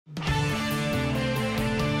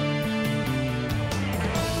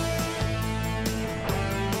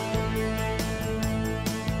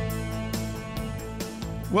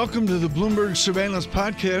Welcome to the Bloomberg Surveillance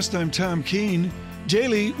Podcast. I'm Tom Keene.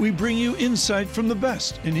 Daily, we bring you insight from the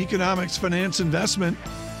best in economics, finance, investment,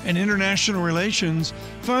 and international relations.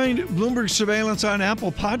 Find Bloomberg Surveillance on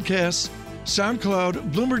Apple Podcasts,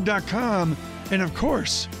 SoundCloud, Bloomberg.com, and of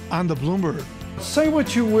course, on the Bloomberg. Say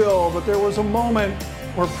what you will, but there was a moment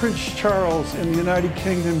where Prince Charles in the United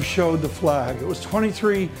Kingdom showed the flag. It was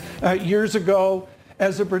 23 years ago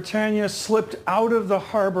as the Britannia slipped out of the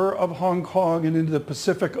harbor of Hong Kong and into the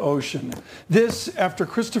Pacific Ocean. This after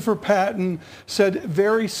Christopher Patton said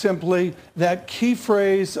very simply that key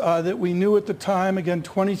phrase that we knew at the time, again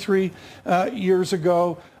 23 years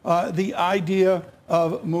ago, the idea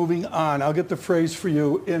of moving on. I'll get the phrase for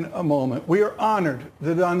you in a moment. We are honored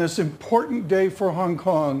that on this important day for Hong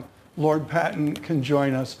Kong, Lord Patton can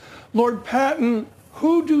join us. Lord Patton,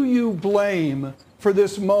 who do you blame for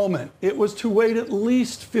this moment? It was to wait at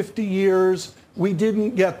least 50 years. We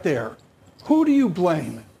didn't get there. Who do you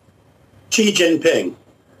blame? Xi Jinping.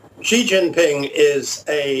 Xi Jinping is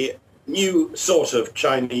a new sort of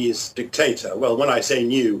Chinese dictator. Well, when I say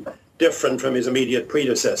new, different from his immediate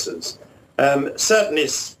predecessors. Certainly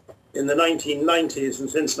in the 1990s and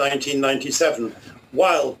since 1997,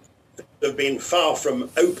 while things have been far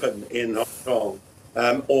from open in Hong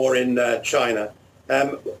Kong or in China,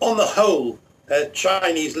 on the whole,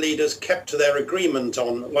 Chinese leaders kept to their agreement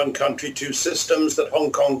on one country, two systems, that Hong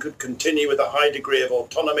Kong could continue with a high degree of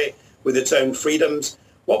autonomy, with its own freedoms.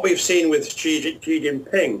 What we've seen with Xi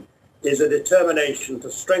Jinping is a determination to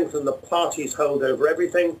strengthen the party's hold over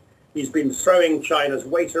everything. He's been throwing China's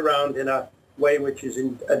weight around in a way which is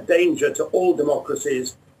a danger to all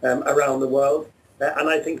democracies around the world. And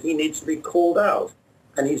I think he needs to be called out.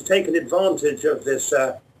 And he's taken advantage of this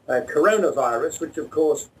coronavirus, which, of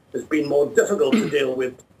course, has been more difficult to deal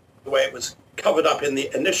with the way it was covered up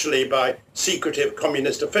initially by secretive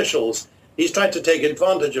communist officials. He's tried to take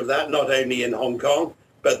advantage of that, not only in Hong Kong,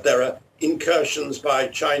 but there are incursions by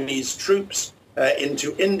Chinese troops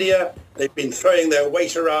into India. They've been throwing their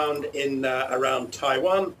weight around around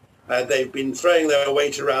Taiwan. They've been throwing their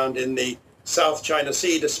weight around in the South China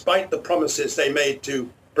Sea, despite the promises they made to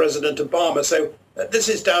President Obama. So this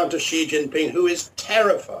is down to Xi Jinping, who is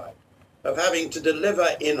terrified of having to deliver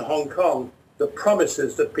in Hong Kong the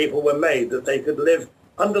promises that people were made, that they could live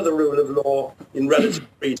under the rule of law in relative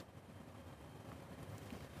freedom.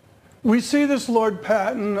 We see this, Lord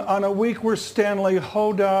Patton, on a week where Stanley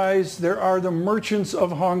Ho dies. There are the merchants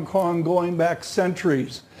of Hong Kong going back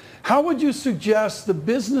centuries. How would you suggest the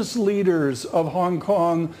business leaders of Hong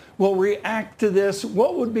Kong will react to this?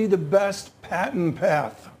 What would be the best Patton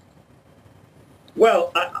path?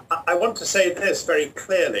 Well, I want to say this very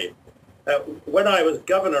clearly. When I was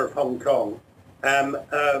governor of Hong Kong,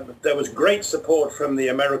 there was great support from the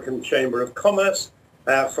American Chamber of Commerce,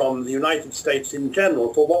 from the United States in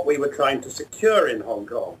general, for what we were trying to secure in Hong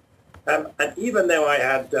Kong. And even though I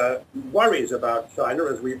had worries about China,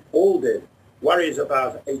 as we all did, worries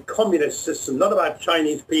about a communist system, not about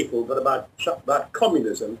Chinese people, but about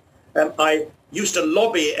communism, I used to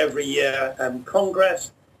lobby every year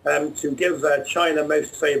Congress to give China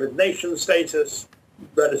most favored nation status,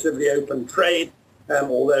 relatively open trade,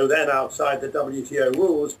 although then outside the WTO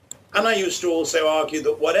rules. And I used to also argue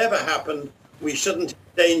that whatever happened, we shouldn't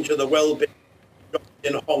endanger the well-being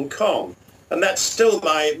in Hong Kong. And that's still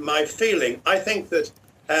my feeling. I think that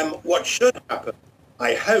what should happen,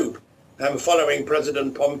 I hope, following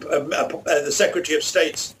the Secretary of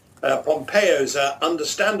State's Pompeo's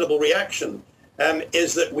understandable reaction,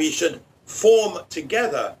 is that we should form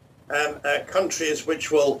together countries which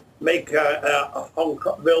will make Hong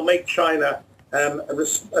Kong, will make China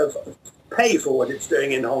pay for what it's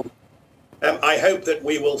doing in Hong Kong. I hope that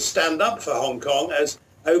we will stand up for Hong Kong, as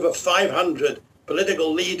over 500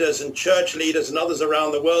 political leaders and church leaders and others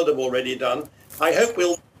around the world have already done. I hope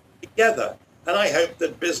we'll work together, and I hope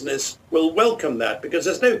that business will welcome that, because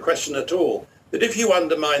there's no question at all that if you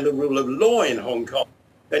undermine the rule of law in Hong Kong,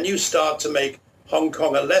 then you start to make Hong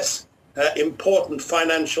Kong a less important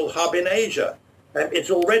financial hub in Asia.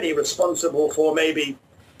 It's already responsible for maybe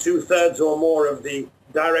 2/3 or more of the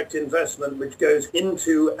direct investment which goes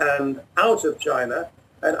into and out of China.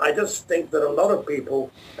 And I just think that a lot of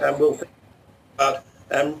people will think about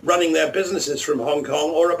running their businesses from Hong Kong,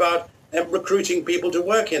 or about recruiting people to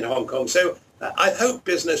work in Hong Kong. So I hope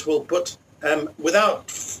business will put, without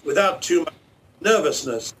too much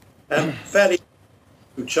nervousness, fairly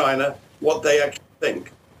to China what they actually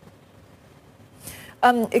think.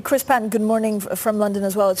 Chris Patton, good morning from London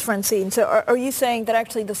as well. It's Francine. So are you saying that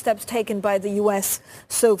actually the steps taken by the U.S.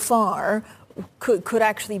 so far could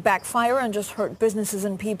actually backfire and just hurt businesses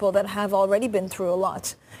and people that have already been through a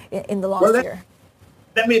lot in the last year?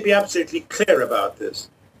 let me be absolutely clear about this.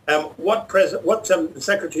 What the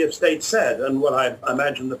Secretary of State said, and what I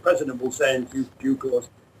imagine the President will say in due course,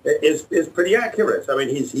 is pretty accurate. I mean,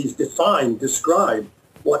 he's described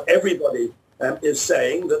what everybody is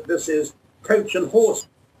saying, that this is coach and horse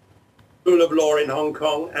rule of law in Hong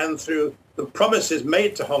Kong, and through the promises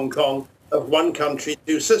made to Hong Kong of one country,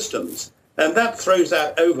 two systems. And that throws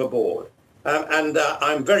that overboard. And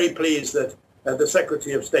I'm very pleased that the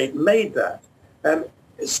Secretary of State made that.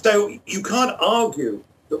 So you can't argue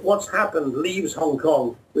that what's happened leaves Hong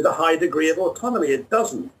Kong with a high degree of autonomy. It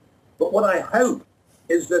doesn't. But what I hope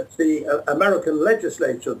is that the American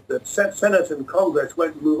legislature, that Senate and Congress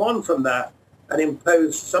won't move on from that and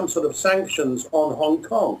impose some sort of sanctions on Hong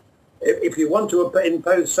Kong. If you want to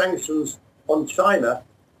impose sanctions on China,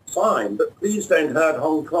 fine, but please don't hurt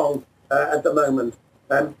Hong Kong at the moment,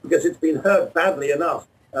 because it's been hurt badly enough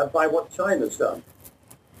by what China's done.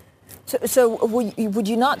 So would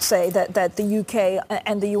you not say that the UK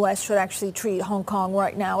and the US should actually treat Hong Kong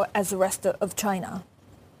right now as the rest of China?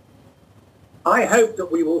 I hope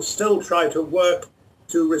that we will still try to work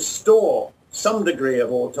to restore some degree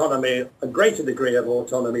of autonomy, a greater degree of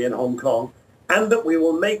autonomy in Hong Kong, and that we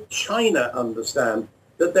will make China understand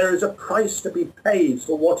that there is a price to be paid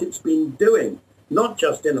for what it's been doing, not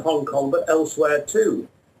just in Hong Kong, but elsewhere too.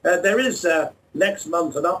 There is next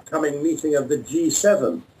month an upcoming meeting of the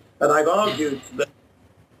G7, and I've argued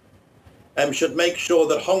that should make sure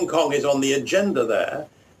that Hong Kong is on the agenda there,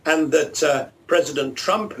 and that President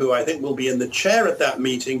Trump, who I think will be in the chair at that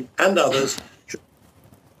meeting, and others, should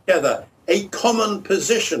put together a common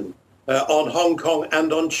position on Hong Kong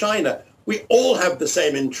and on China. We all have the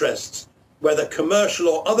same interests, whether commercial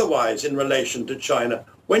or otherwise, in relation to China.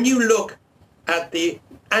 When you look at the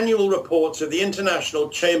annual reports of the International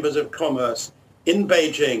Chambers of Commerce in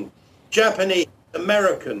Beijing, Japanese,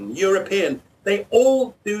 American, European, they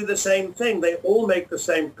all do the same thing. They all make the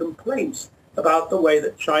same complaints about the way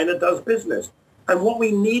that China does business. And what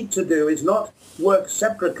we need to do is not work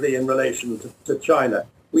separately in relation to China.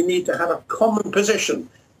 We need to have a common position.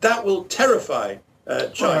 That will terrify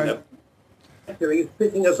China. Right. He's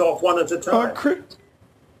picking us off one at a time.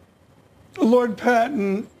 Lord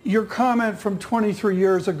Patton, your comment from 23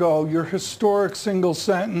 years ago, your historic single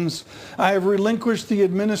sentence, I have relinquished the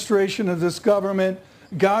administration of this government.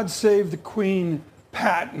 God save the Queen,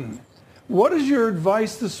 Patton. What is your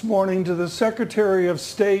advice this morning to the Secretary of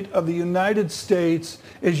State of the United States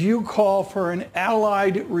as you call for an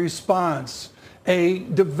allied response, a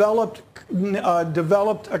developed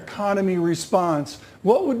economy response?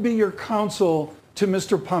 What would be your counsel to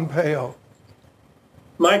Mr. Pompeo?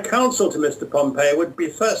 My counsel to Mr. Pompeo would be,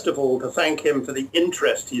 first of all, to thank him for the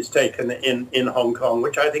interest he's taken in Hong Kong,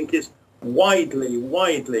 which I think is widely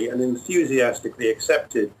and enthusiastically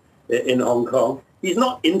accepted in Hong Kong. He's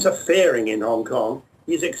not interfering in Hong Kong.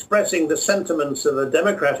 He's expressing the sentiments of a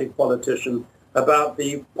democratic politician about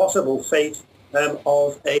the possible fate of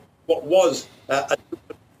what was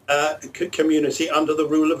a community under the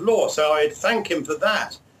rule of law. So I'd thank him for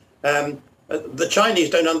that. The Chinese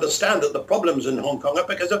don't understand that the problems in Hong Kong are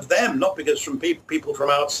because of them, not because from people from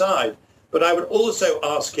outside. But I would also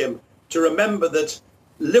ask him to remember that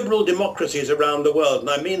liberal democracies around the world, and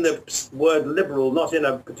I mean the word liberal not in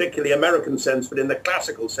a particularly American sense, but in the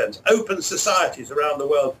classical sense, open societies around the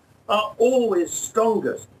world are always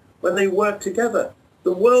strongest when they work together.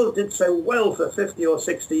 The world did so well for 50 or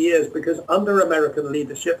 60 years because under American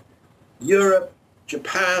leadership, Europe,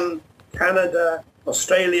 Japan, Canada,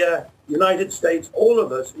 Australia, United States, all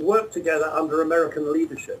of us work together under American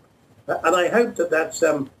leadership. And I hope that that's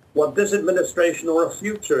what this administration or a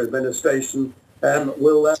future administration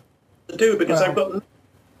will do, because I've got no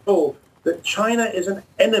control that China is an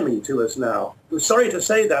enemy to us now. I'm sorry to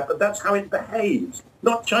say that, but that's how it behaves.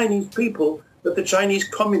 Not Chinese people, but the Chinese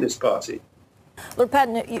Communist Party. Lord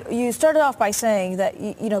Patton, you started off by saying that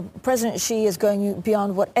President Xi is going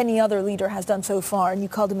beyond what any other leader has done so far, and you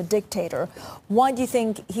called him a dictator. Why do you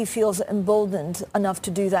think he feels emboldened enough to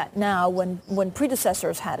do that now when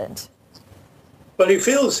predecessors hadn't? Well, he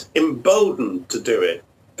feels emboldened to do it,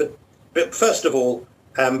 but first of all,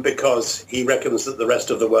 because he reckons that the rest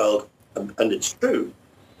of the world, and it's true,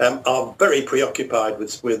 are very preoccupied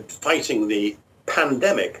with fighting the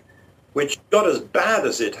pandemic, which got as bad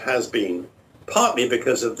as it has been, partly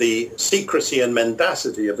because of the secrecy and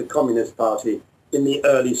mendacity of the Communist Party in the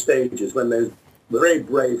early stages when those very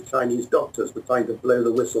brave Chinese doctors were trying to blow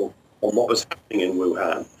the whistle on what was happening in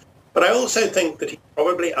Wuhan. But I also think that he's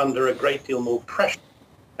probably under a great deal more pressure.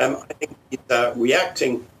 I think he's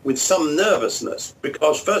reacting with some nervousness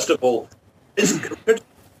because, first of all, this is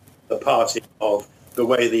the party of the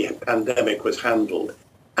way the pandemic was handled.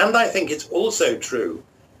 And I think it's also true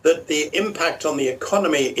that the impact on the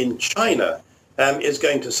economy in China is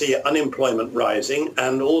going to see unemployment rising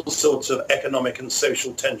and all sorts of economic and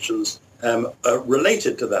social tensions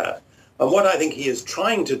related to that. And what I think he is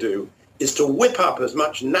trying to do is to whip up as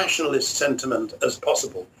much nationalist sentiment as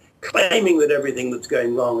possible, claiming that everything that's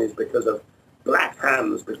going wrong is because of black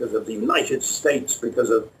hands, because of the United States, because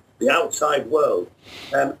of the outside world,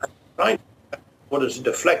 and trying to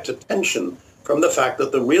deflect attention from the fact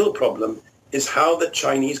that the real problem is how the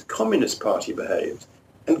Chinese Communist Party behaves.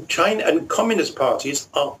 And China and communist parties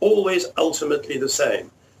are always ultimately the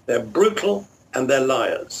same. They're brutal and they're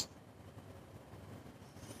liars.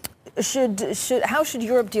 How should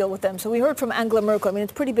Europe deal with them? So we heard from Angela Merkel. I mean,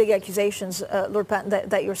 it's pretty big accusations, Lord Patton,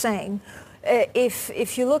 that you're saying.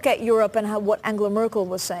 If you look at Europe and what Angela Merkel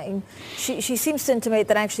was saying, she seems to intimate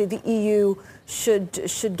that actually the EU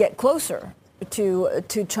should get closer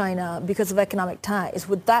to China because of economic ties.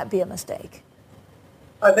 Would that be a mistake?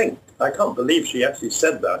 I can't believe she actually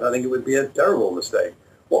said that. I think it would be a terrible mistake.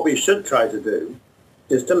 What we should try to do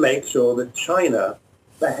is to make sure that China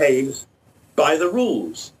behaves by the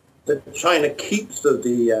rules, that China keeps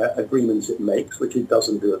the agreements it makes, which it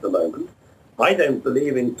doesn't do at the moment. I don't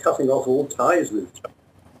believe in cutting off all ties with China,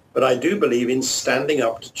 but I do believe in standing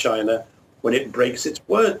up to China when it breaks its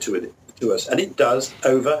word to us, and it does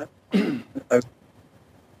over.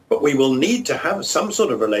 But we will need to have some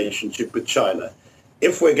sort of relationship with China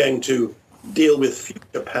if we're going to deal with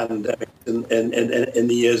future pandemics in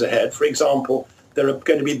the years ahead. For example, there are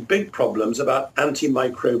going to be big problems about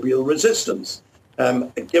antimicrobial resistance,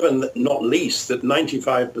 given that, not least, that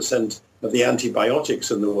 95% of the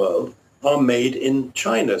antibiotics in the world are made in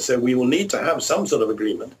China. So we will need to have some sort of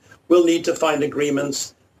agreement. We'll need to find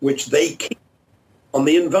agreements which they keep on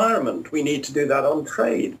the environment. We need to do that on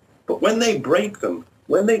trade. But when they break them,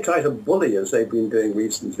 when they try to bully, as they've been doing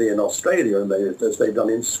recently in Australia, and as they've done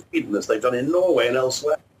in Sweden, as they've done in Norway and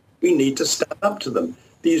elsewhere, we need to stand up to them.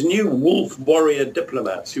 These new wolf warrior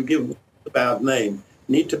diplomats who give a bad name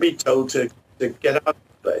need to be told to get out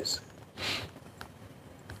of place.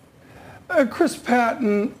 Chris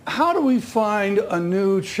Patton, how do we find a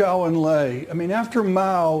new Chow En-lay? I mean, after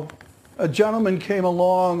Mao, a gentleman came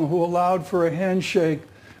along who allowed for a handshake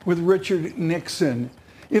with Richard Nixon.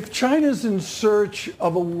 If China's in search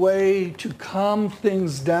of a way to calm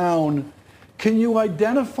things down, can you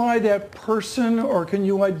identify that person, or can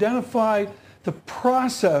you identify the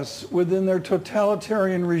process within their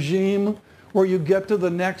totalitarian regime where you get to the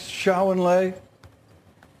next Chow En-lay?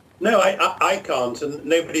 No, I can't, and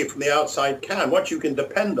nobody from the outside can. What you can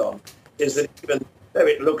depend on is that even though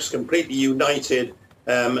it looks completely united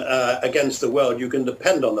against the world, you can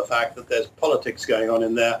depend on the fact that there's politics going on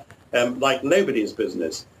in there like nobody's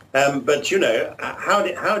business. But, you know, how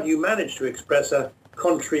do you manage to express a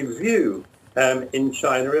contrary view in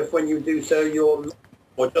China if when you do so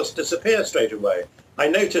or just disappear straight away? I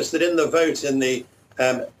noticed that in the vote in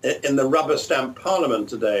the rubber stamp parliament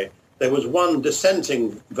today, there was one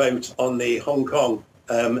dissenting vote on the Hong Kong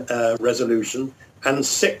resolution and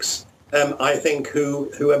 6, I think,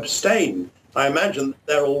 who abstained. I imagine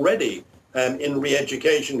they're already in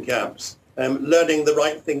re-education camps, learning the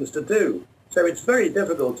right things to do. So it's very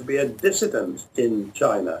difficult to be a dissident in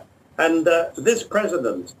China. And this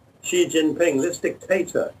president, Xi Jinping, this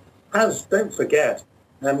dictator, has, don't forget,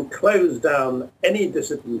 closed down any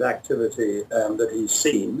dissident activity that he's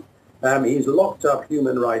seen. He's locked up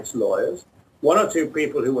human rights lawyers. 1 or 2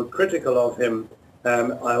 people who were critical of him,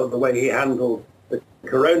 the way he handled the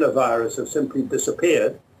coronavirus, have simply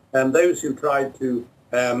disappeared. And those who tried to,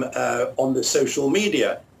 on the social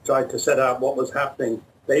media, tried to set out what was happening,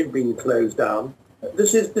 they've been closed down.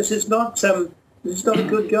 This is not a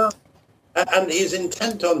good guy. And he's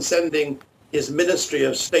intent on sending his Ministry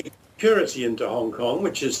of State Security into Hong Kong,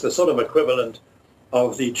 which is the sort of equivalent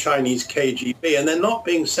of the Chinese KGB, and they're not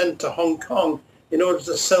being sent to Hong Kong in order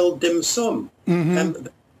to sell dim sum. And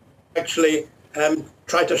actually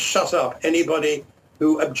try to shut up anybody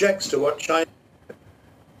who objects to what China...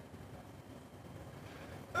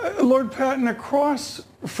 Lord Patton, across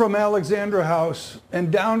from Alexandra House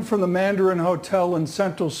and down from the Mandarin Hotel in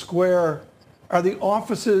Central Square are the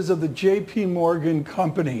offices of the J.P. Morgan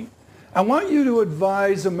Company. I want you to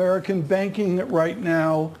advise American banking right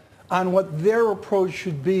now on what their approach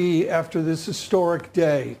should be after this historic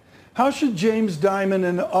day. How should James Dimon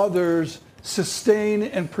and others sustain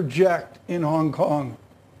and project in Hong Kong?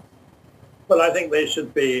 Well, I think they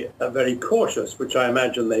should be very cautious, which I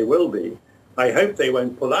imagine they will be. I hope they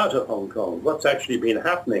won't pull out of Hong Kong. What's actually been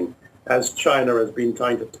happening as China has been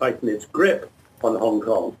trying to tighten its grip on Hong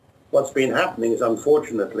Kong what's been happening is,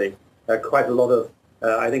 unfortunately, quite a lot of,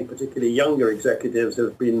 I think, particularly younger executives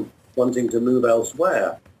have been wanting to move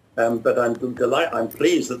elsewhere. But I'm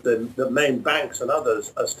pleased that the main banks and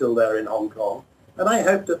others are still there in Hong Kong. And I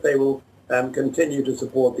hope that they will continue to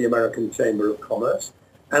support the American Chamber of Commerce.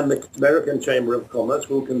 And the American Chamber of Commerce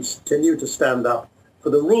will continue to stand up for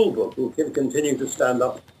the rule book, will continue to stand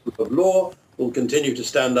up for the rule of law, will continue to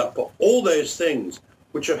stand up for all those things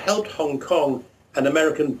which have helped Hong Kong and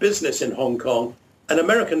American business in Hong Kong and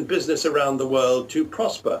American business around the world to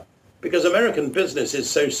prosper. Because American business is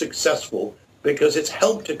so successful because it's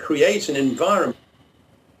helped to create an environment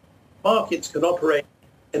markets can operate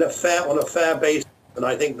on a fair basis. And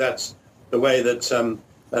I think that's the way that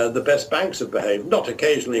the best banks have behaved, not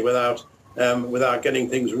occasionally without getting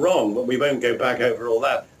things wrong, but we won't go back over all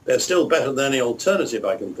that. They're still better than any alternative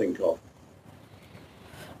I can think of.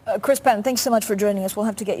 Chris Patton, thanks so much for joining us. We'll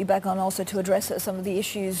have to get you back on also to address some of the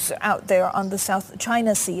issues out there on the South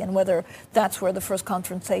China Sea and whether that's where the first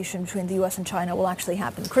confrontation between the U.S. and China will actually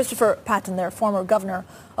happen. Christopher Patton there, former governor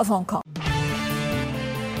of Hong Kong.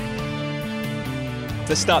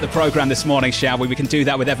 Let's start the programme this morning, shall we? We can do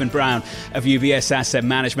that with Evan Brown of UBS Asset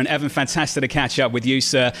Management. Evan, fantastic to catch up with you,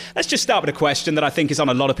 sir. Let's just start with a question that I think is on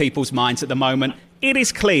a lot of people's minds at the moment. It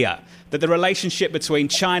is clear that the relationship between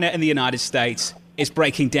China and the United States is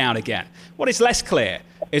breaking down again. What is less clear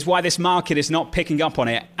is why this market is not picking up on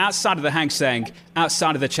it outside of the Hang Seng,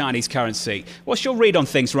 outside of the Chinese currency. What's your read on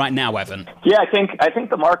things right now, Evan? Yeah, I think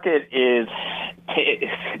the market is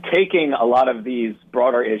taking a lot of these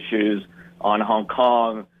broader issues on Hong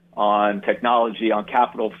Kong, on technology, on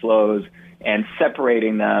capital flows, and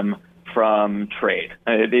separating them from trade.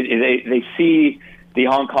 They see the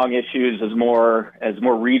Hong Kong issues as more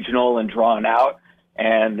regional and drawn out.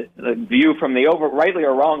 And the view from rightly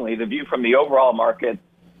or wrongly, the view from the overall market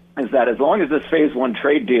is that as long as this phase one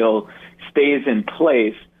trade deal stays in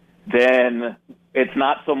place, then it's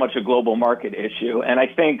not so much a global market issue. And I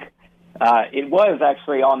think it was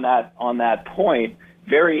actually on that point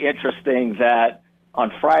very interesting that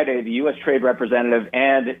on Friday, the U.S. Trade Representative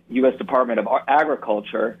and U.S. Department of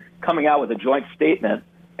Agriculture coming out with a joint statement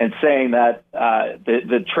and saying that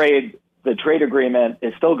the trade agreement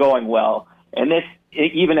is still going well. And this,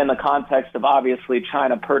 even in the context of obviously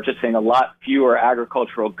China purchasing a lot fewer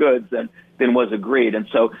agricultural goods than was agreed. And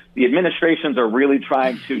so the administrations are really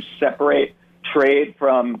trying to separate trade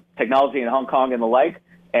from technology in Hong Kong and the like.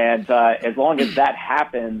 And as long as that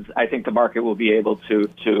happens, I think the market will be able to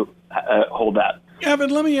hold that.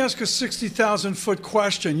 Evan, let me ask a 60,000-foot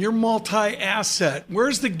question. You're multi-asset.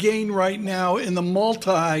 Where's the gain right now in the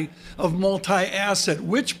multi-asset?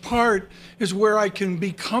 Which part is where I can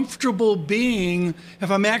be comfortable being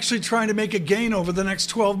if I'm actually trying to make a gain over the next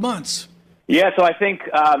 12 months? Yeah, so I think,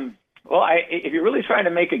 if you're really trying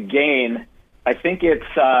to make a gain, I think it's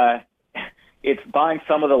buying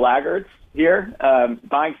some of the laggards here,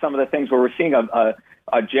 buying some of the things where we're seeing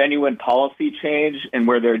a genuine policy change and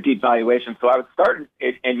where there are deep valuations. So I would start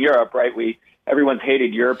in Europe, right? Everyone's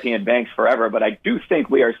hated European banks forever, but I do think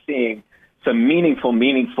we are seeing some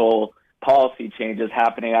meaningful policy changes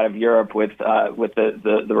happening out of Europe with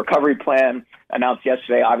the recovery plan announced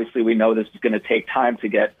yesterday. Obviously, we know this is going to take time to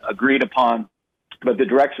get agreed upon, but the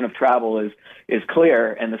direction of travel is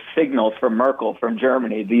clear, and the signals from Merkel, from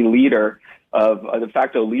Germany, the de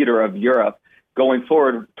facto leader of Europe, going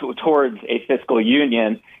forward towards a fiscal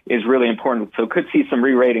union is really important. So could see some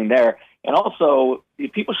re-rating there. And also,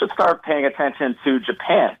 people should start paying attention to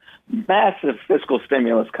Japan. Massive fiscal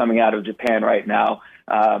stimulus coming out of Japan right now.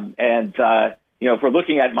 If we're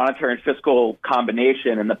looking at monetary and fiscal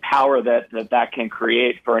combination and the power that can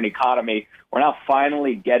create for an economy, we're now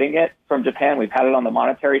finally getting it from Japan. We've had it on the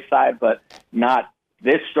monetary side, but not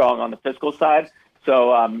this strong on the fiscal side.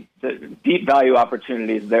 So the deep value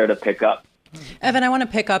opportunities there to pick up. Evan, I want to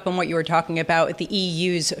pick up on what you were talking about with the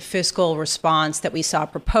EU's fiscal response that we saw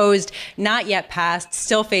proposed, not yet passed,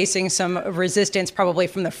 still facing some resistance probably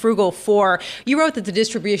from the Frugal Four. You wrote that the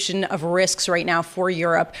distribution of risks right now for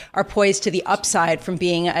Europe are poised to the upside from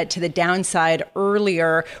being to the downside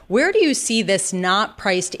earlier. Where do you see this not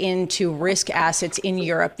priced into risk assets in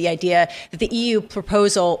Europe, the idea that the EU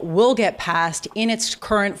proposal will get passed in its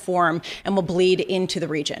current form and will bleed into the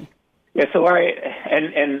region? Yeah, so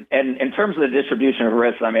and in terms of the distribution of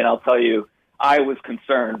risk, I mean, I'll tell you, I was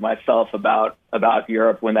concerned myself about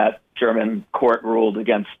Europe when that German court ruled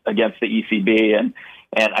against the ECB, and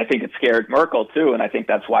I think it scared Merkel too, and I think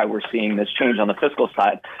that's why we're seeing this change on the fiscal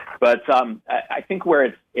side. But I think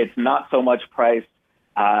where it's not so much priced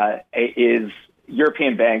is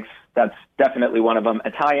European banks. That's definitely one of them.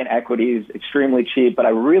 Italian equities, extremely cheap, but I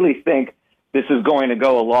really think this is going to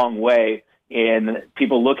go a long way in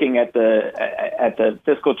people looking at the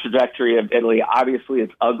fiscal trajectory of Italy. Obviously,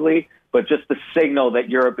 it's ugly, but just the signal that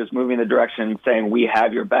Europe is moving in the direction saying we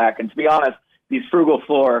have your back. And to be honest, these frugal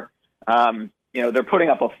four, they're putting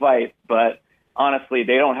up a fight, but honestly,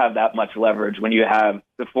 they don't have that much leverage when you have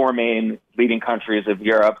the four main leading countries of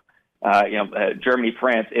Europe, Germany,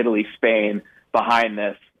 France, Italy, Spain behind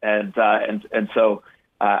this. And so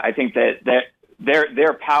I think that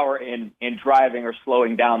their power in driving or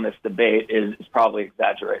slowing down this debate is probably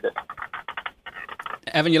exaggerated.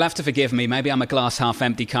 Evan, you'll have to forgive me. Maybe I'm a glass half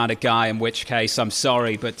empty kind of guy, in which case I'm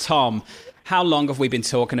sorry. But Tom, how long have we been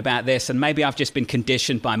talking about this? And maybe I've just been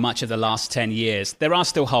conditioned by much of the last 10 years. There are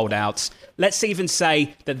still holdouts. Let's even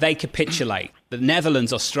say that they capitulate. The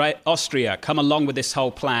Netherlands, Austria come along with this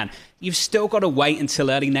whole plan. You've still got to wait until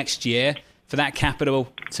early next year for that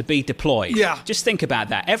capital to be deployed. Yeah. Just think about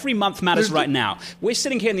that. Every month matters right now. We're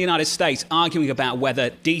sitting here in the United States arguing about whether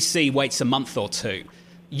DC waits a month or two.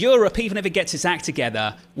 Europe, even if it gets its act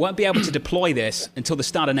together, won't be able to deploy this until the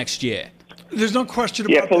start of next year. There's no question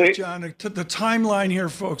about that, John. The timeline here,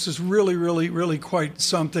 folks, is really, really, really quite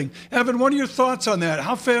something. Evan, what are your thoughts on that?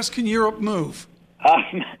 How fast can Europe move?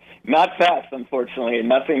 Not fast, unfortunately.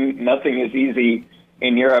 Nothing is easy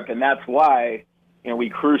in Europe, and that's why we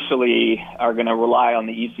crucially are going to rely on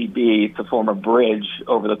the ECB to form a bridge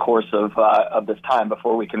over the course of this time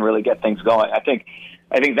before we can really get things going. I think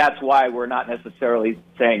that's why we're not necessarily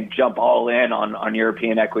saying jump all in on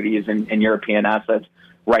European equities and European assets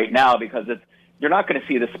right now, because you're not going to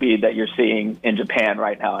see the speed that you're seeing in Japan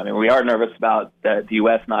right now. I mean, we are nervous about the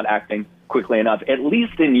U.S. not acting quickly enough. At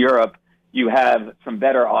least in Europe, you have some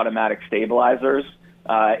better automatic stabilizers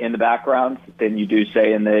in the background than you do,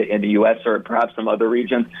 say, in the U.S. or perhaps some other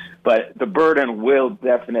regions. But the burden will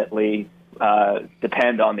definitely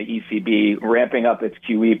depend on the ECB ramping up its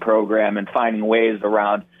QE program and finding ways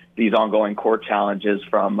around these ongoing court challenges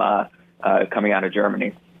from coming out of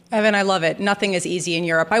Germany. Evan, I love it. Nothing is easy in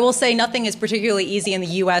Europe. I will say nothing is particularly easy in the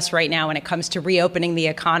U.S. right now when it comes to reopening the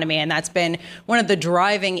economy, and that's been one of the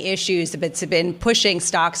driving issues that's been pushing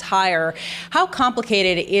stocks higher. How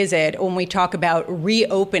complicated is it when we talk about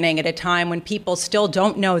reopening at a time when people still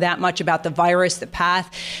don't know that much about the virus, the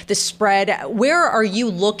path, the spread? Where are you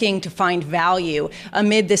looking to find value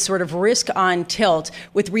amid this sort of risk on tilt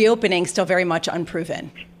with reopening still very much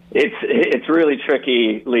unproven? It's really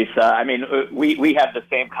tricky, Lisa. I mean, we have the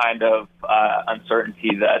same kind of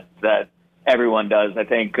uncertainty that everyone does. I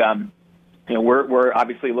think we're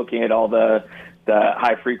obviously looking at all the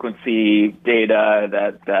high frequency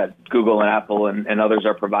data that Google and Apple and others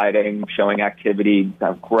are providing, showing activity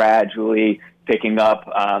gradually picking up.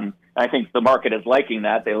 I think the market is liking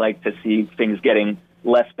that. They like to see things getting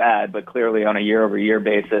less bad, but clearly on a year-over-year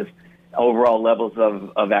basis, overall levels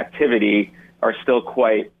of activity are still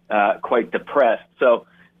quite depressed. So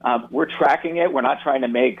we're tracking it. We're not trying to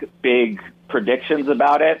make big predictions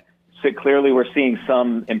about it. So clearly we're seeing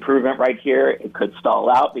some improvement right here. It could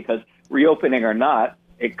stall out because reopening or not,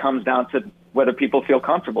 it comes down to whether people feel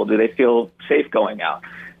comfortable. Do they feel safe going out?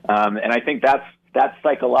 And I think that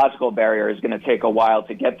psychological barrier is going to take a while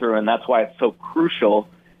to get through, and that's why it's so crucial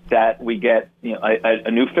that we get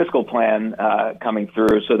a new fiscal plan coming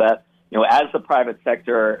through, so that as the private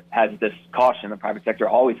sector has this caution, the private sector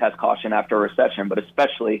always has caution after a recession, but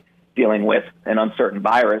especially dealing with an uncertain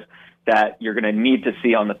virus, that you're going to need to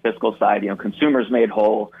see on the fiscal side, consumers made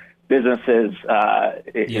whole, businesses,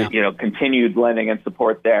 continued lending and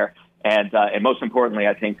support there. And most importantly,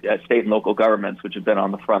 I think state and local governments, which have been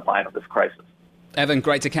on the front line of this crisis. Evan,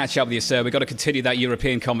 great to catch up with you, sir. We've got to continue that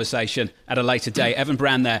European conversation at a later date. Evan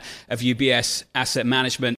Brown there of UBS Asset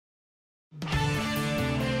Management.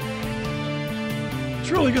 It's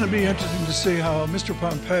really going to be interesting to see how Mr.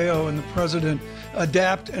 Pompeo and the president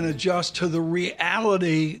adapt and adjust to the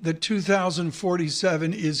reality that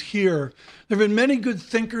 2047 is here. There have been many good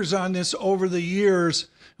thinkers on this over the years.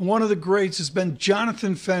 And one of the greats has been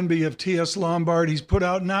Jonathan Fenby of T.S. Lombard. He's put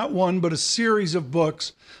out not one, but a series of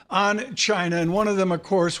books on China. And one of them, of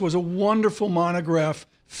course, was a wonderful monograph,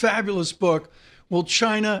 fabulous book, Will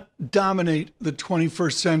China Dominate the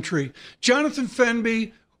 21st Century? Jonathan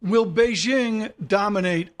Fenby, will Beijing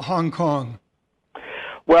dominate Hong Kong?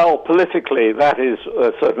 Well, politically, that is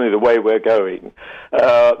certainly the way we're going.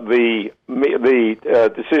 The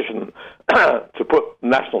decision to put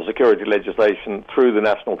national security legislation through the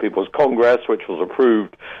National People's Congress, which was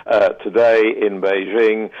approved today in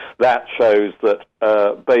Beijing, that shows that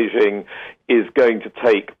Beijing is going to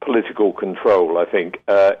take political control, I think,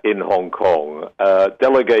 in Hong Kong,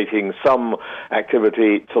 delegating some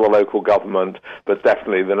activity to the local government, but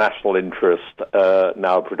definitely the national interest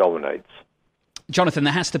now predominates. Jonathan,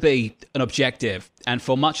 there has to be an objective. And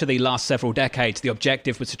for much of the last several decades, the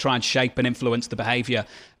objective was to try and shape and influence the behavior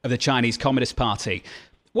of the Chinese Communist Party.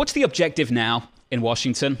 What's the objective now in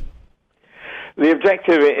Washington? The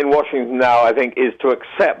objective in Washington now, I think, is to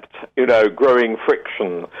accept, growing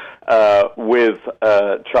friction with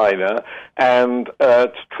China and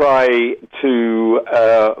to try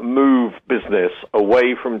to move business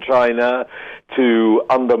away from China, to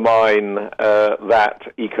undermine that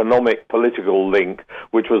economic political link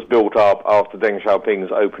which was built up after Deng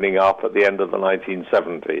Xiaoping's opening up at the end of the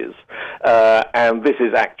 1970s. And this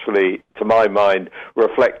is actually, to my mind,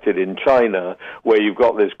 reflected in China, where you've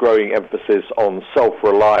got this growing emphasis on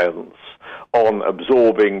self-reliance, on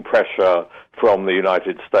absorbing pressure from the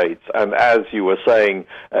United States. And as you were saying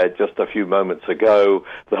just a few moments ago,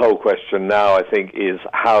 the whole question now, I think, is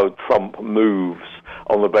how Trump moves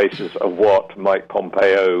on the basis of what Mike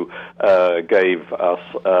Pompeo gave us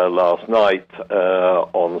last night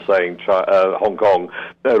on saying Hong Kong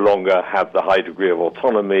no longer had the high degree of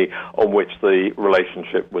autonomy on which the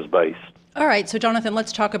relationship was based. All right. So, Jonathan,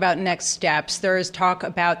 let's talk about next steps. There is talk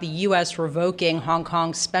about the U.S. revoking Hong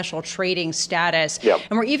Kong's special trading status. Yep.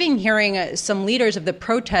 And we're even hearing some leaders of the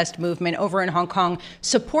protest movement over in Hong Kong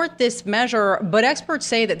support this measure. But experts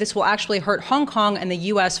say that this will actually hurt Hong Kong and the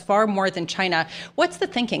U.S. far more than China. What's the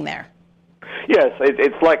thinking there? Yes,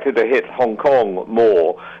 it's likely to hit Hong Kong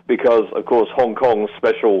more because, of course, Hong Kong's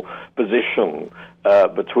special position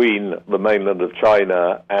between the mainland of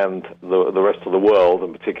China and the rest of the world,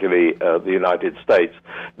 and particularly the United States,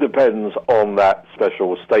 depends on that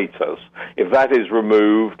special status. If that is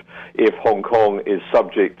removed, if Hong Kong is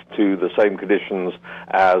subject to the same conditions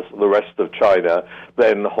as the rest of China,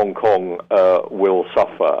 then Hong Kong will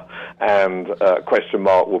suffer, and a question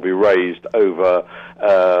mark will be raised over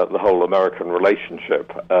the whole American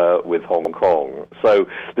relationship with Hong Kong. So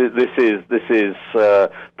this is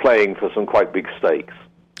playing for some quite big stakes.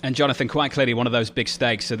 And Jonathan, quite clearly one of those big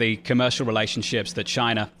stakes are the commercial relationships that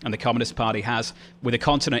China and the Communist Party has with the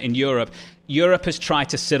continent in Europe. Europe has tried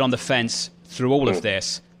to sit on the fence through all of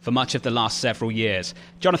this for much of the last several years.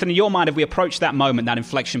 Jonathan, in your mind, have we approached that moment, that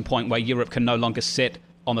inflection point where Europe can no longer sit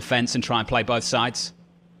on the fence and try and play both sides?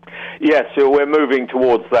 Yes, so we're moving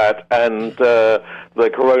towards that, and the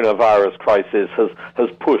coronavirus crisis has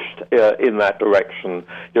pushed in that direction.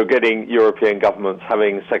 You're getting European governments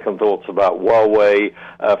having second thoughts about Huawei,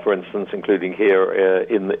 for instance, including here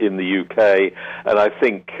in the UK, and I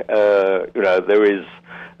think there is.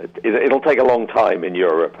 It'll take a long time in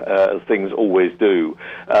Europe, as things always do,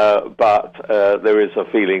 but there is a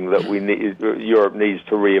feeling that Europe needs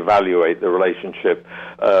to reevaluate the relationship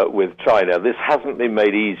with China. This hasn't been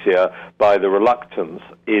made easier by the reluctance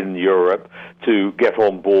in Europe to get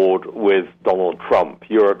on board with Donald Trump.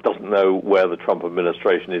 Europe doesn't know where the Trump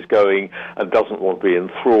administration is going and doesn't want to be in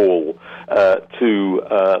thrall to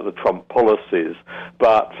the Trump policies.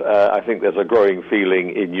 But I think there's a growing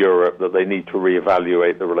feeling in Europe that they need to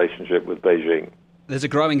reevaluate the relationship with Beijing. There's a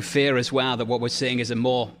growing fear as well that what we're seeing is a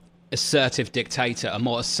more assertive dictator, a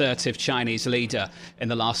more assertive Chinese leader in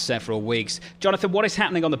the last several weeks. Jonathan, what is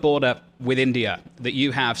happening on the border with India that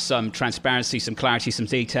you have some transparency, some clarity, some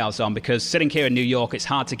details on? Because sitting here in New York, it's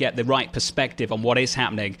hard to get the right perspective on what is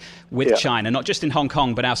happening with China, not just in Hong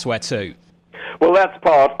Kong, but elsewhere too. Well, that's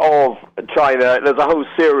part of China. There's a whole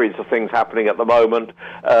series of things happening at the moment.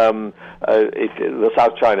 The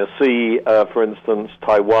South China Sea, for instance,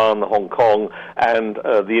 Taiwan, Hong Kong, and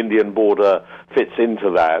the Indian border fits into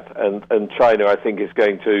that. And China, I think, is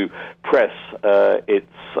going to press its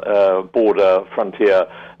border frontier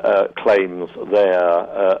claims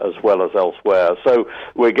there as well as elsewhere. So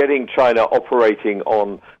we're getting China operating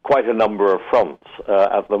on quite a number of fronts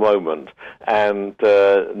at the moment, and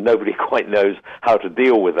nobody quite knows how to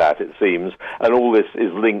deal with that, it seems. And all this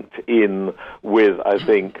is linked in with, I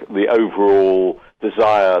think, the overall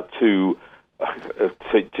desire to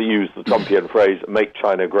use the Trumpian phrase, make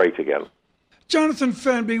China great again. Jonathan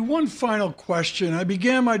Fenby, one final question. I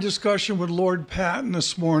began my discussion with Lord Patton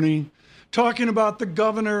this morning, talking about the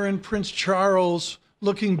governor and Prince Charles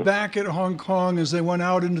looking back at Hong Kong as they went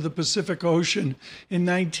out into the Pacific Ocean in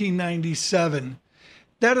 1997.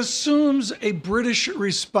 That assumes a British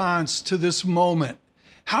response to this moment.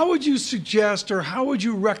 How would you suggest, or how would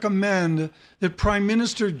you recommend that Prime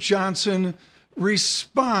Minister Johnson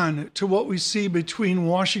respond to what we see between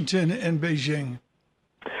Washington and Beijing?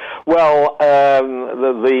 Well,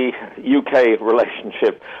 the UK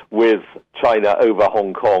relationship with China over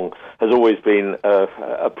Hong Kong has always been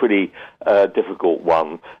a pretty difficult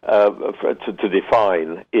one to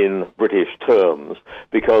define in British terms,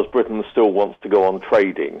 because Britain still wants to go on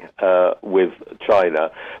trading with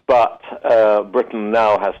China. But Britain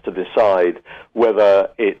now has to decide whether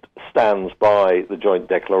it stands by the joint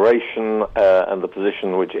declaration and the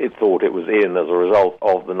position which it thought it was in as a result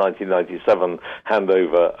of the 1997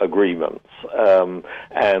 handover agreements.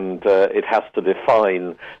 And it has to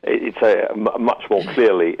define much more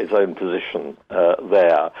clearly its own position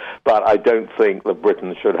there. But I don't think that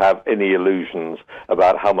Britain should have any illusions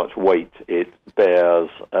about how much weight it bears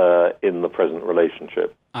in the present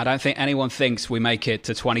relationship. I don't think anyone thinks we make it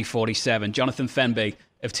to 2047. Jonathan Fenby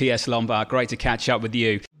of TS Lombard, great to catch up with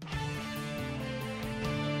you.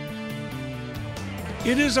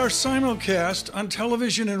 It is our simulcast on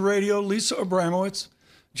television and radio. Lisa Abramowitz,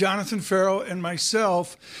 Jonathan Farrow, and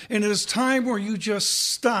myself. And it is time where you just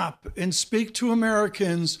stop and speak to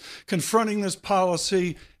Americans confronting this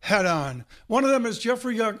policy head on. One of them is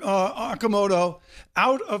Jeffrey Okamoto,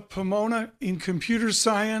 out of Pomona in computer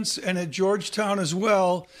science and at Georgetown as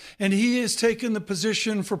well. And he has taken the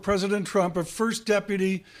position for President Trump of First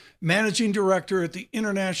Deputy Managing Director at the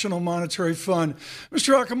International Monetary Fund.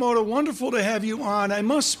 Mr. Okamoto, wonderful to have you on. I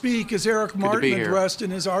must speak, as Eric Martin addressed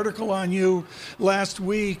in his article on you last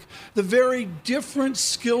week, the very different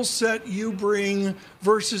skill set you bring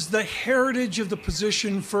versus the heritage of the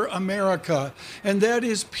position for America. And that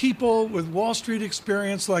is people with Wall Street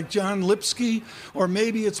experience like John Lipsky, or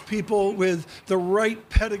maybe it's people with the right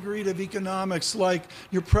pedigree of economics like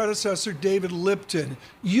your predecessor, David Lipton.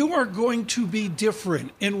 You are going to be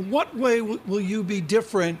different. In what way will you be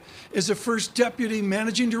different as a First Deputy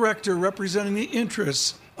Managing Director representing the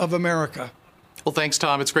interests of America? Well, thanks,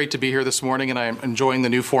 Tom. It's great to be here this morning, and I'm enjoying the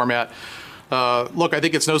new format. Look, I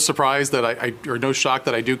think it's no surprise that or no shock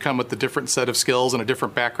that I do come with a different set of skills and a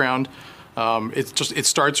different background. It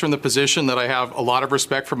starts from the position that I have a lot of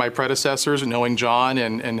respect for my predecessors, knowing John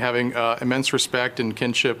and having immense respect and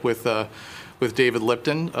kinship with David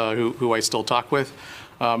Lipton, who I still talk with.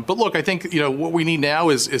 But look, I think what we need now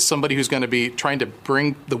is somebody who's going to be trying to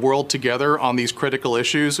bring the world together on these critical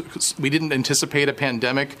issues. We didn't anticipate a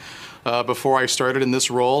pandemic before I started in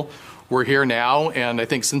this role. We're here now, and I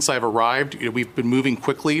think since I've arrived, we've been moving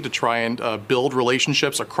quickly to try and build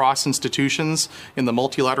relationships across institutions in the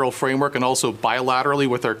multilateral framework and also bilaterally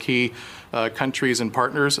with our key countries and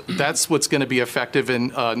partners. That's what's going to be effective in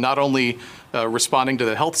not only responding to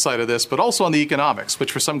the health side of this, but also on the economics,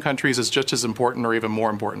 which for some countries is just as important or even more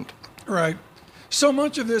important. Right. So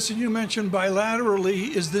much of this, and you mentioned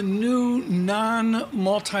bilaterally, is the new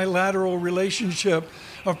non-multilateral relationship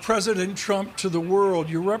of President Trump to the world.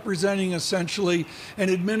 You're representing essentially an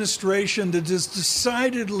administration that is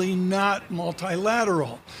decidedly not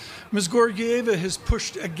multilateral. Ms. Georgieva has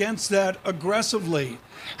pushed against that aggressively.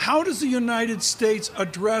 How does the United States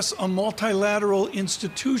address a multilateral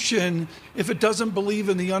institution if it doesn't believe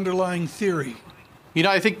in the underlying theory?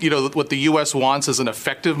 I think, what the U.S. wants is an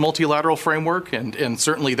effective multilateral framework, and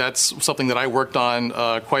certainly that's something that I worked on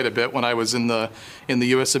quite a bit when I was in the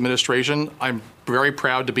U.S. administration. I'm very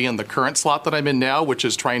proud to be in the current slot that I'm in now, which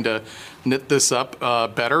is trying to knit this up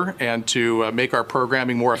better and to make our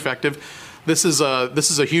programming more effective. This is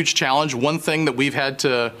a huge challenge. One thing that we've had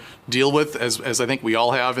to deal with, as I think we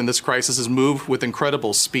all have in this crisis, is move with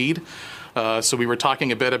incredible speed. So we were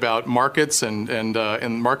talking a bit about markets and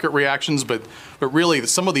market reactions, but really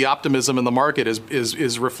some of the optimism in the market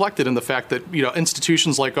is reflected in the fact that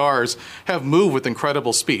institutions like ours have moved with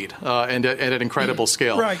incredible speed and at an incredible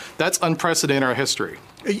scale. Right. That's unprecedented in our history.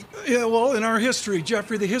 Yeah, well, in our history,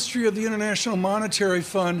 Jeffrey, the history of the International Monetary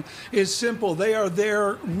Fund is simple. They are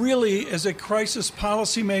there really as a crisis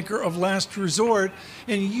policymaker of last resort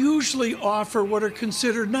and usually offer what are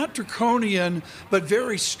considered not draconian, but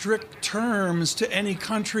very strict terms to any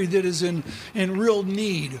country that is in real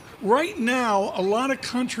need. Right now, a lot of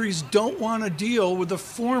countries don't want to deal with the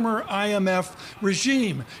former IMF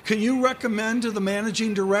regime. Can you recommend to the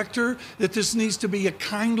managing director that this needs to be a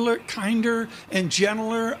kinder and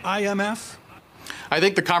gentler IMF? I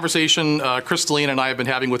think the conversation Crystalline and I have been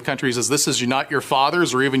having with countries is this is not your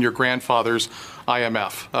father's or even your grandfather's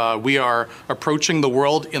IMF. We are approaching the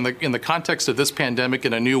world in the context of this pandemic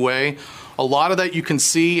in a new way. A lot of that you can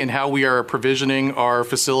see in how we are provisioning our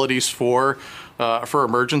facilities for for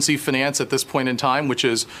emergency finance at this point in time, which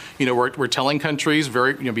is, we're telling countries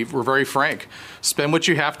we're very frank. Spend what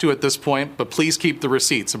you have to at this point, but please keep the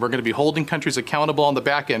receipts. And we're going to be holding countries accountable on the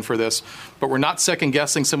back end for this, but we're not second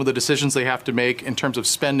guessing some of the decisions they have to make in terms of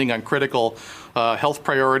spending on critical health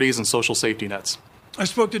priorities and social safety nets. I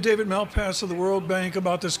spoke to David Malpass of the World Bank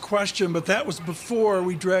about this question, but that was before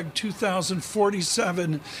we dragged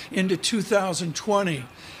 2047 into 2020.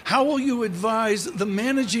 How will you advise the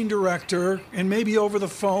managing director, and maybe over the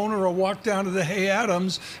phone or a walk down to the Hay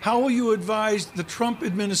Adams, how will you advise the Trump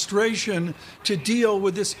administration to deal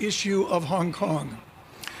with this issue of Hong Kong?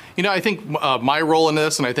 I think my role in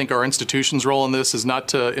this, and I think our institution's role in this, is not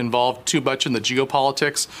to involve too much in the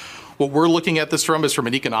geopolitics. What we're looking at this from is from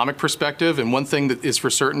an economic perspective, and one thing that is for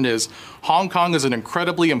certain is Hong Kong is an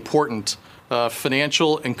incredibly important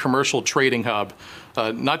financial and commercial trading hub,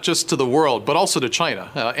 not just to the world, but also to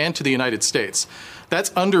China and to the United States.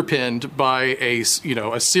 That's underpinned by a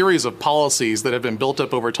series of policies that have been built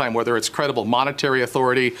up over time, whether it's credible monetary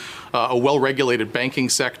authority, a well-regulated banking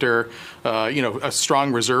sector, a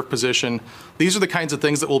strong reserve position. These are the kinds of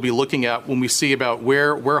things that we'll be looking at when we see about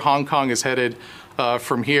where Hong Kong is headed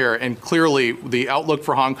from here. And clearly, the outlook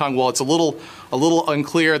for Hong Kong, while it's a little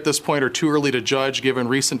unclear at this point or too early to judge given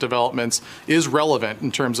recent developments, is relevant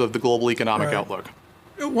in terms of the global economic outlook.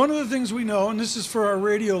 One of the things we know, and this is for our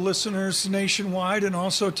radio listeners nationwide and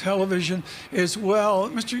also television as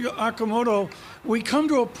well, Mr. Akamoto, we come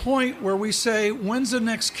to a point where we say, when's the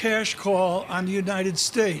next cash call on the United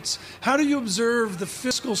States? How do you observe the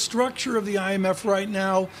fiscal structure of the IMF right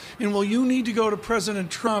now? And will you need to go to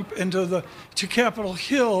President Trump and to Capitol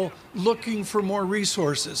Hill looking for more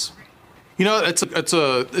resources? It's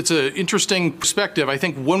an interesting perspective. I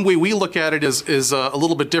think one way we look at it is a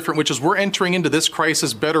little bit different, which is we're entering into this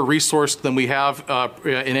crisis better resourced than we have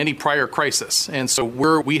in any prior crisis. And so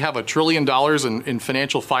we have $1 trillion in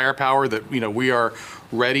financial firepower that we are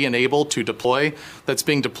ready and able to deploy. That's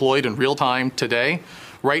being deployed in real time today.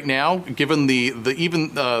 Right now, given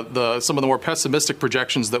some of the more pessimistic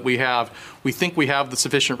projections that we have, we think we have the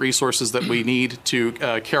sufficient resources that we need to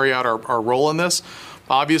carry out our role in this.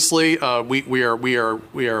 Obviously, we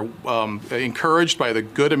are encouraged by the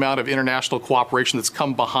good amount of international cooperation that's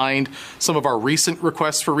come behind some of our recent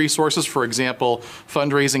requests for resources. For example,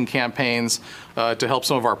 fundraising campaigns to help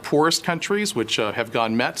some of our poorest countries, which have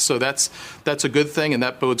gone met. So that's a good thing, and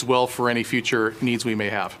that bodes well for any future needs we may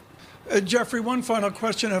have. Jeffrey, one final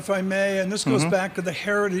question, if I may, and this goes back to the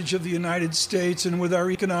heritage of the United States and with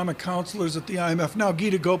our economic counselors at the IMF, now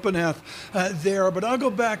Gita Gopinath there, but I'll go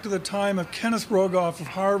back to the time of Kenneth Rogoff of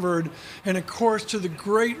Harvard and, of course, to the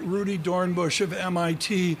great Rudy Dornbush of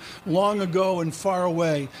MIT long ago and far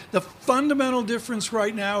away. The fundamental difference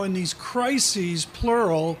right now in these crises,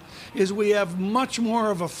 plural, is we have much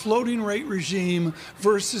more of a floating rate regime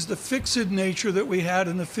versus the fixed nature that we had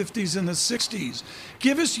in the 50s and the 60s.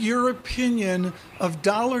 Give us your opinion of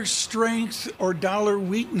dollar strength or dollar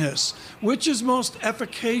weakness. Which is most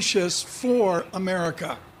efficacious for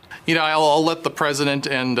America? I'll let the president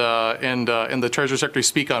and the Treasury Secretary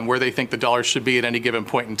speak on where they think the dollar should be at any given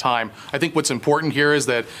point in time. I think what's important here is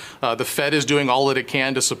that the Fed is doing all that it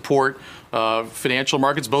can to support financial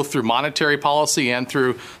markets, both through monetary policy and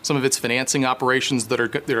through some of its financing operations that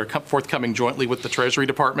are forthcoming jointly with the Treasury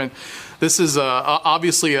Department. This is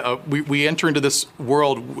obviously we enter into this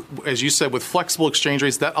world, as you said, with flexible exchange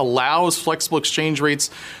rates that allows flexible exchange rates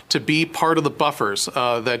to be part of the buffers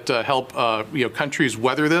that help countries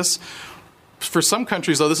weather this. For some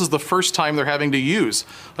countries, though, this is the first time they're having to use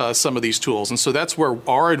some of these tools. And so that's where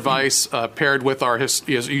our advice, paired with our, as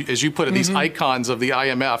you put it, these icons of the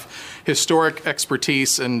IMF, historic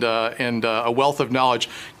expertise and a wealth of knowledge,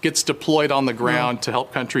 gets deployed on the ground to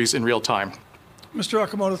help countries in real time. Mr.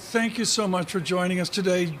 Akamoto, thank you so much for joining us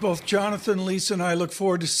today. Both Jonathan, Lisa, and I look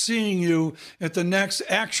forward to seeing you at the next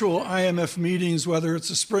actual IMF meetings, whether it's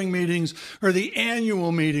the spring meetings or the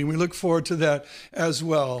annual meeting. We look forward to that as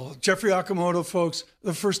well. Jeffrey Akamoto, folks,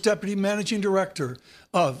 the first Deputy Managing Director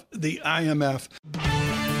of the IMF.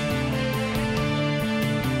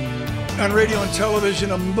 On radio and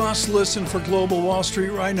television, a must-listen for Global Wall Street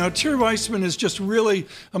right now. Terry Weissman is just really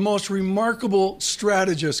a most remarkable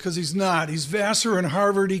strategist, because he's not. He's Vassar in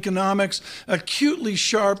Harvard economics, acutely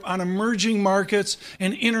sharp on emerging markets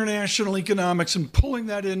and international economics, and pulling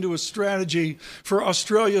that into a strategy for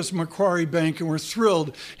Australia's Macquarie Bank, and we're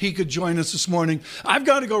thrilled he could join us this morning. I've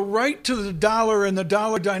got to go right to the dollar and the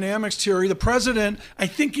dollar dynamics, Terry. The president, I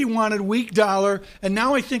think he wanted weak dollar, and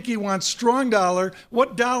now I think he wants strong dollar.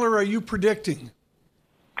 What dollar are you predicting?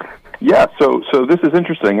 Yeah, so this is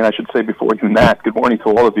interesting, and I should say before we do that, good morning to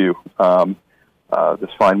all of you. this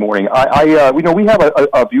fine morning. We have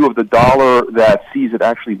a view of the dollar that sees it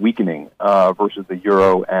actually weakening versus the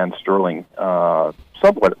euro and sterling,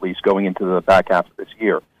 somewhat at least, going into the back half of this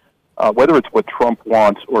year. Whether it's what Trump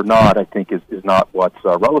wants or not, I think is not what's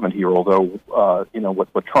relevant here. Although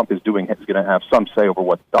what Trump is doing is going to have some say over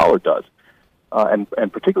what the dollar does, and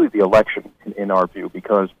particularly the election, in our view,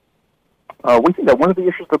 because we think that one of the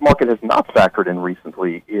issues the market has not factored in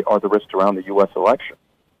recently are the risks around the U.S. election.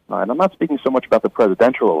 And I'm not speaking so much about the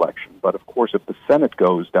presidential election, but of course, if the Senate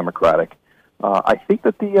goes Democratic, I think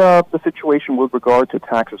that the situation with regard to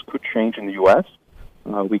taxes could change in the U.S.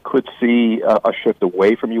 We could see a shift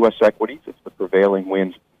away from U.S. equities if the prevailing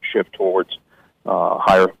winds shift towards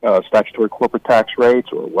higher statutory corporate tax rates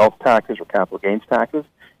or wealth taxes or capital gains taxes.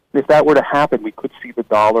 And if that were to happen, we could see the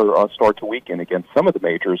dollar start to weaken against some of the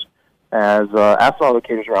majors as asset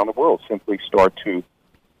allocators around the world simply start to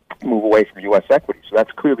move away from U.S. equities. So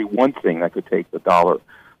that's clearly one thing that could take the dollar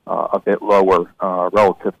a bit lower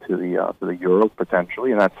relative to the euro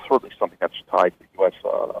potentially, and that's certainly something that's tied to U.S.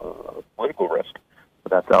 Political risk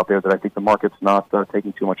that's out there that I think the market's not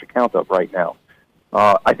taking too much account of right now.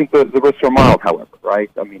 I think the risks are mild, however,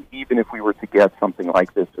 right? I mean, even if we were to get something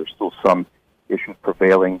like this, there's still some issues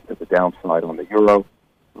prevailing to the downside on the euro.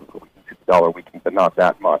 We can see the dollar weakening, but not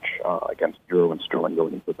that much against euro and sterling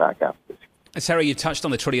going into the back half of this year. Terry, you touched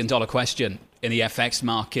on the $1 trillion question in the FX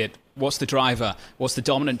market. What's the driver? What's the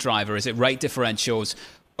dominant driver? Is it rate differentials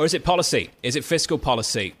or is it policy? Is it fiscal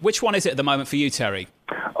policy? Which one is it at the moment for you, Terry?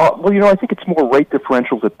 Well, I think it's more rate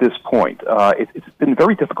differentials at this point. It's been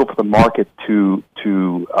very difficult for the market to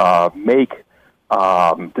make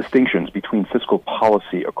distinctions between fiscal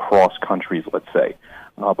policy across countries, let's say.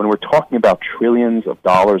 When we're talking about trillions of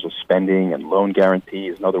dollars of spending and loan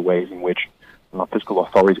guarantees and other ways in which fiscal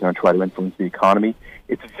authorities are going to try to influence the economy,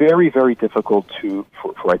 it's very, very difficult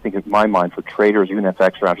for I think, in my mind, for traders, even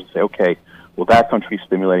FX around to say, okay, well, that country's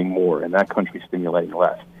stimulating more and that country's stimulating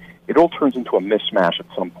less. It all turns into a mismatch at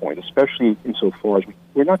some point, especially insofar as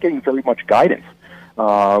we're not getting very much guidance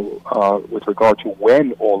with regard to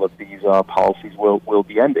when all of these policies will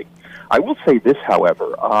be ending. I will say this,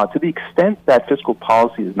 however, to the extent that fiscal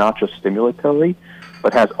policy is not just stimulatory,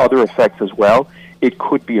 but has other effects as well, it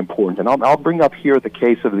could be important. And I'll bring up here the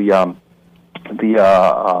case of the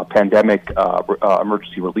pandemic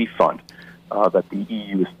emergency relief fund that the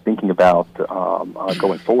EU is thinking about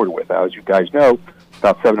going forward with. As you guys know,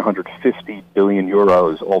 about 750 billion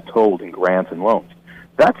euros all told in grants and loans.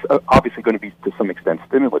 That's obviously going to be, to some extent,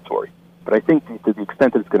 stimulatory. But I think to the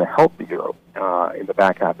extent that it's going to help the euro in the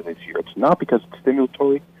back half of this year, it's not because it's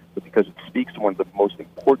stimulatory, but because it speaks to one of the most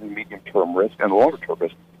important medium-term risks and longer-term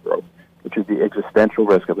risks of the euro, which is the existential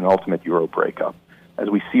risk of an ultimate euro breakup. As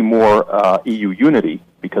we see more EU unity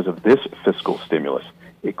because of this fiscal stimulus,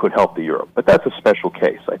 it could help the euro. But that's a special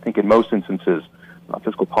case. I think in most instances,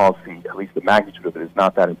 fiscal policy, at least the magnitude of it, is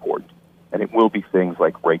not that important. And it will be things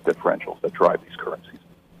like rate differentials that drive these currencies.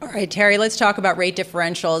 All right, Terry, let's talk about rate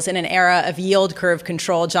differentials in an era of yield curve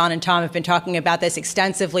control. John and Tom have been talking about this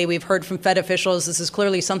extensively. We've heard from Fed officials this is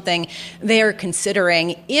clearly something they are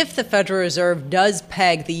considering. If the Federal Reserve does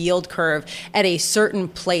peg the yield curve at a certain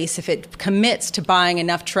place, if it commits to buying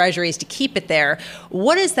enough treasuries to keep it there,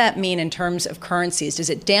 what does that mean in terms of currencies? Does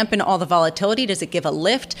it dampen all the volatility? Does it give a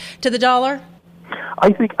lift to the dollar? I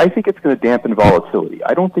think it's going to dampen volatility.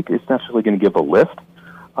 I don't think it's necessarily going to give a lift.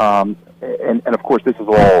 And of course, this is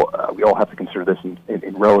all, we all have to consider this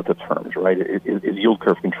in relative terms, right? Is yield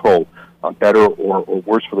curve control better or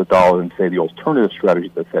worse for the dollar than, say, the alternative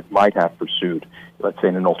strategy that the Fed might have pursued, let's say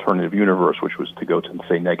in an alternative universe, which was to go to,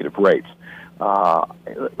 say, negative rates?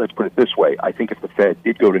 Let's put it this way. I think if the Fed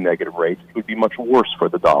did go to negative rates, it would be much worse for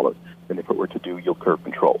the dollar than if it were to do yield curve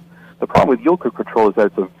control. The problem with yield curve control is that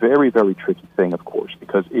it's a very, very tricky thing, of course,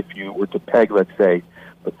 because if you were to peg, let's say,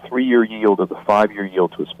 the 3-year yield or the 5-year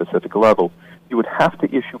yield to a specific level, you would have to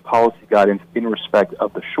issue policy guidance in respect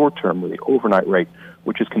of the short term or the overnight rate,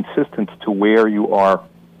 which is consistent to where you are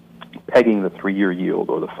pegging the 3-year yield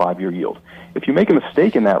or the 5-year yield. If you make a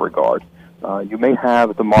mistake in that regard, you may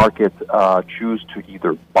have the market choose to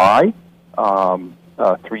either buy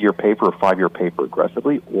 3-year paper or 5-year paper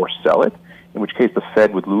aggressively or sell it, in which case the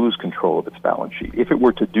Fed would lose control of its balance sheet. If it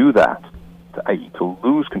were to do that, i.e. to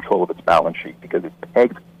lose control of its balance sheet because it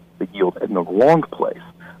pegged the yield in the wrong place,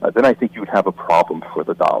 then I think you would have a problem for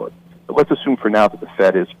the dollar. But let's assume for now that the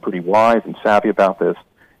Fed is pretty wise and savvy about this,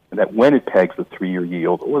 and that when it pegs the 3-year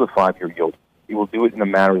yield or the 5-year yield, it will do it in a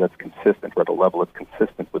manner that's consistent or at a level that's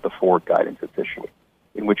consistent with the forward guidance it's issuing,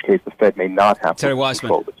 in which case the Fed may not have Terry to Wiseman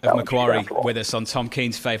control its balance of Macquarie sheet after all. with us on Tom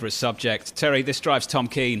Keen's favourite subject. Terry, this drives Tom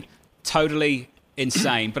Keen totally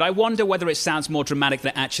insane, but I wonder whether it sounds more dramatic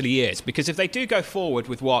than it actually is, because if they do go forward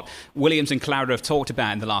with what Williams and Clowder have talked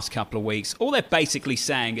about in the last couple of weeks, all they're basically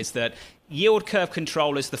saying is that yield curve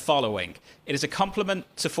control is the following. It is a complement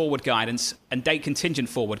to forward guidance and date contingent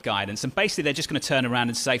forward guidance, and basically they're just going to turn around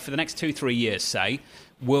and say for the next 2-3 years, say,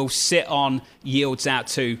 we'll sit on yields out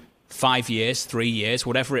to 5 years, 3 years,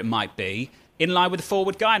 whatever it might be, in line with the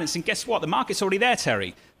forward guidance. And guess what? The market's already there,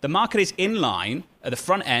 Terry. The market is in line at the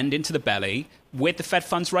front end into the belly with the Fed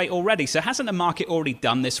funds rate already. So hasn't the market already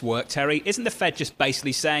done this work, Terry? Isn't the Fed just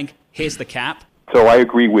basically saying, here's the cap? So I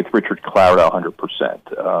agree with Richard Clowder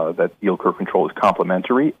 100% that yield curve control is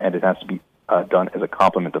complementary, and it has to be done as a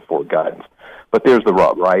complement to forward guidance. But there's the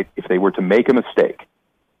rub, right? If they were to make a mistake,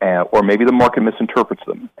 or maybe the market misinterprets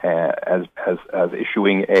them as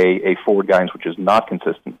issuing a forward guidance which is not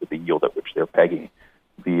consistent with the yield at which they're pegging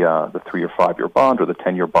the 3 or 5 year bond or the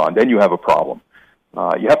 10-year bond, then you have a problem.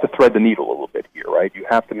 You have to thread the needle a little bit here, right? You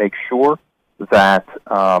have to make sure that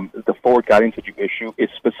the forward guidance that you issue is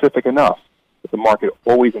specific enough that the market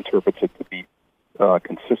always interprets it to be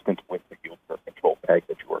consistent with the yield curve control peg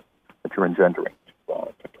that you're engendering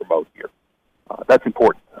to promote here. That's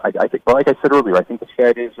important. I think, like I said earlier, I think the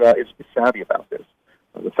Fed is savvy about this.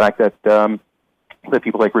 The fact that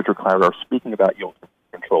people like Richard Clowder are speaking about yield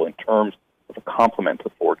control in terms of a complement to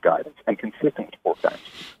forward guidance and consistent with forward guidance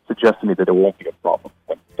suggests to me that it won't be a problem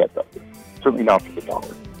when the Fed does it. Certainly not for the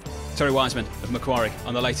dollar. Terry Wiseman of Macquarie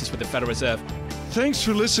on the latest with the Federal Reserve. Thanks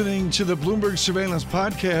for listening to the Bloomberg Surveillance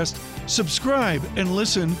Podcast. Subscribe and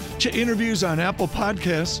listen to interviews on Apple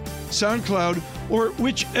Podcasts, SoundCloud, or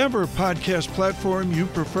whichever podcast platform you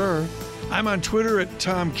prefer. I'm on Twitter at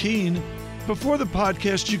Tom Keene. Before the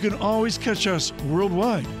podcast, you can always catch us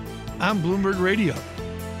worldwide on Bloomberg Radio.